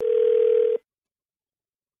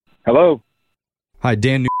Hello. Hi,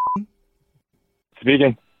 Dan.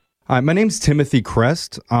 Speaking. Hi, my name's Timothy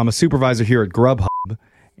Crest. I'm a supervisor here at Grubhub,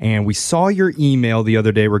 and we saw your email the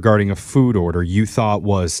other day regarding a food order you thought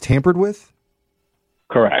was tampered with?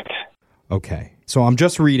 Correct. Okay, so I'm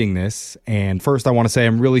just reading this, and first I want to say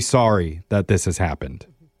I'm really sorry that this has happened.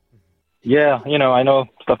 Yeah, I know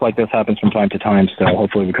stuff like this happens from time to time, so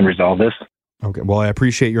hopefully we can resolve this. Okay, well, I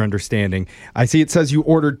appreciate your understanding. I see it says you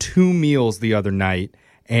ordered 2 meals the other night,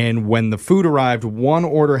 and when the food arrived, one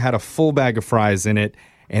order had a full bag of fries in it,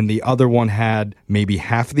 and the other one had maybe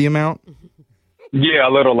half the amount? Yeah,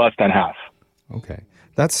 a little less than half. Okay.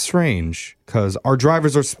 That's strange, because our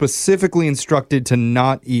drivers are specifically instructed to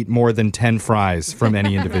not eat more than 10 fries from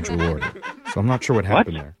any individual order. So I'm not sure what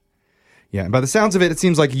happened there. Yeah, and by the sounds of it, it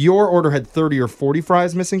seems like your order had 30 or 40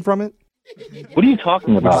 fries missing from it. What are you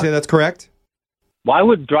talking Would you about? say that's correct? Why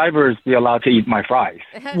would drivers be allowed to eat my fries?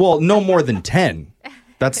 Well, no more than 10.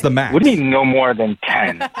 That's the max. What do you mean no more than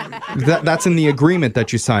 10? That's in the agreement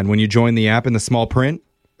that you signed when you joined the app in the small print.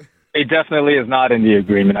 It definitely is not in the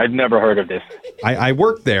agreement. I've never heard of this. I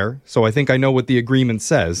work there, so I think I know what the agreement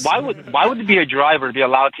says. Why would it be a driver be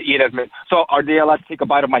allowed to eat as many? So are they allowed to take a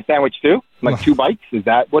bite of my sandwich too? Like 2 bites? Is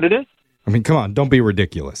that what it is? I mean, come on, don't be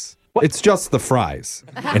ridiculous. What? It's just the fries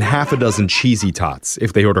and half a dozen cheesy tots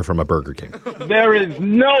if they order from a Burger King. There is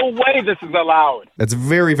no way this is allowed. That's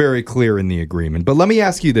very, very clear in the agreement. But let me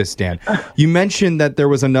ask you this, Dan. You mentioned that there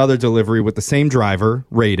was another delivery with the same driver,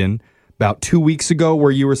 Raiden, about 2 weeks ago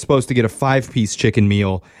where you were supposed to get a 5-piece chicken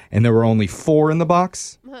meal and there were only 4 in the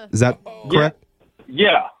box. Is that correct?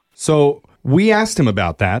 Yeah. So we asked him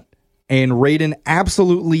about that, and Raiden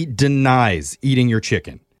absolutely denies eating your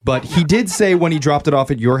chicken. But he did say when he dropped it off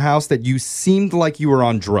at your house that you seemed like you were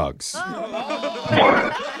on drugs.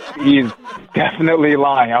 He's definitely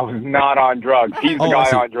lying. I was not on drugs. He's the guy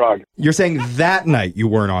on drugs. You're saying that night you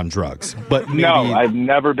weren't on drugs, but maybe... No, I've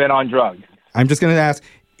never been on drugs. I'm just going to ask,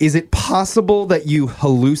 is it possible that you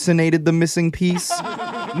hallucinated the missing piece?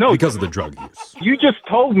 No. Because of the drug use. You just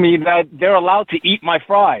told me that they're allowed to eat my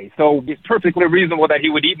fries, so it's perfectly reasonable that he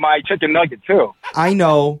would eat my chicken nugget too. I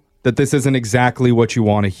know that this isn't exactly what you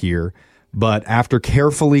want to hear, but after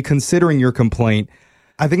carefully considering your complaint,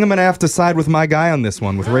 I think I'm going to have to side with my guy on this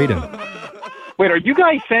one, with Raiden. Wait, are you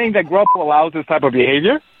guys saying that Grubhub allows this type of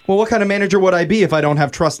behavior? Well, what kind of manager would I be if I don't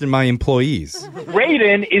have trust in my employees?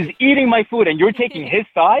 Raiden is eating my food and you're taking his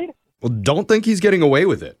side? Well, don't think he's getting away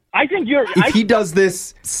with it. I think you're... If he does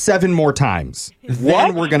this 7 more times,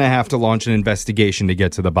 then we're going to have to launch an investigation to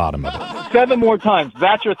get to the bottom of it. 7 more times.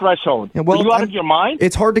 That's your threshold. Yeah, well, are you out of your mind?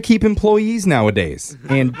 It's hard to keep employees nowadays,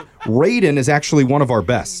 and Raiden is actually one of our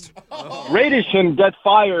best. Raiden shouldn't get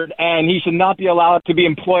fired, and he should not be allowed to be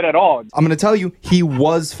employed at all. I'm going to tell you, he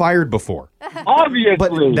was fired before. Obviously.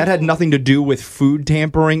 But that had nothing to do with food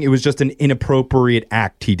tampering. It was just an inappropriate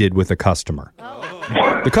act he did with a customer.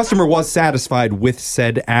 The customer was satisfied with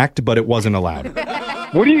said act, but it wasn't allowed.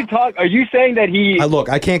 What are you talking? Are you saying that he... Look,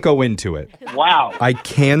 I can't go into it. Wow. I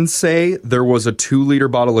can say there was a 2-liter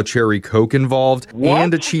bottle of cherry Coke involved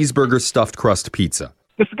and a cheeseburger stuffed crust pizza.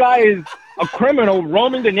 This guy is a criminal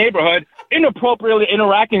roaming the neighborhood, inappropriately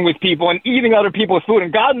interacting with people and eating other people's food,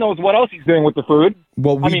 and God knows what else he's doing with the food.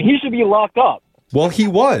 Well, he should be locked up. Well, he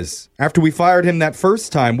was. After we fired him that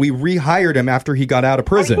first time, we rehired him after he got out of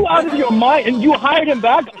prison. Are you out of your mind? And you hired him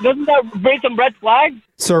back? Doesn't that raise some red flags?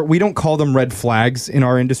 Sir, we don't call them red flags in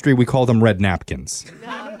our industry. We call them red napkins.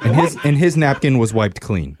 And his napkin was wiped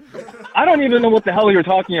clean. I don't even know what the hell you're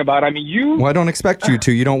talking about. I mean, you... Well, I don't expect you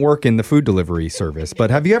to. You don't work in the food delivery service. But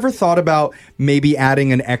have you ever thought about maybe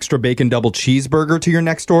adding an extra bacon double cheeseburger to your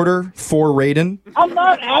next order for Raiden? I'm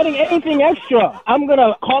not adding anything extra. I'm going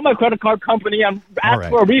to call my credit card company and ask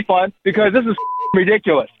for a refund because this is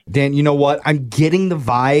ridiculous. Dan, you know what? I'm getting the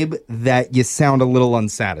vibe that you sound a little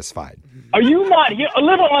unsatisfied. Are you not here? A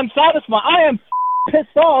little unsatisfied. I am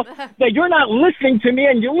pissed off that you're not listening to me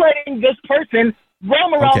and you're letting this person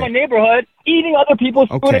roam around my neighborhood eating other people's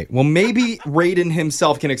food. Okay, well, maybe Raiden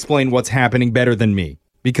himself can explain what's happening better than me.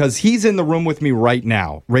 Because he's in the room with me right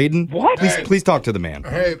now. Raiden, what? Please talk to the man.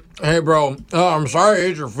 Hey, bro. I'm sorry I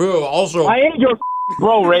ate your food. Also, I ate your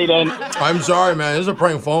bro, Raiden. I'm sorry, man. This is a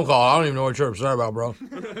prank phone call. I don't even know what you're upset about, bro.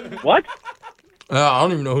 What? I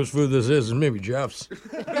don't even know whose food this is. It's maybe Jeff's.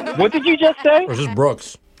 What did you just say? Or is this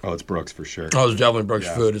Brooks? Oh, it's Brooks for sure. Oh, it's definitely Brooks'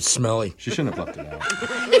 food. It's smelly. She shouldn't have left it out.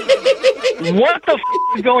 What the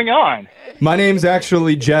is going on? My name's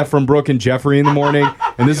actually Jeff from Brooke and Jeffrey in the morning,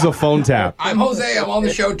 and this is a phone tap. I'm Jose. I'm on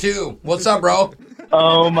the show, too. What's up, bro?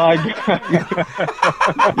 Oh, my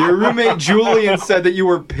God. Your roommate Julian said that you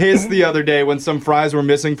were pissed the other day when some fries were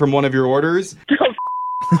missing from one of your orders.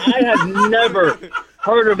 I have never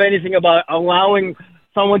heard of anything about allowing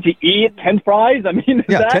someone to eat 10 fries. I mean,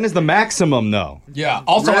 yeah, 10 is the maximum, though. Yeah.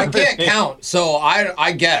 Also, I can't count, so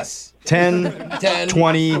I guess. 10, 10,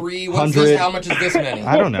 20, 3, 100. How much is this many?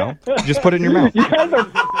 I don't know. Just put it in your mouth. You guys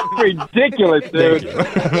are ridiculous, dude.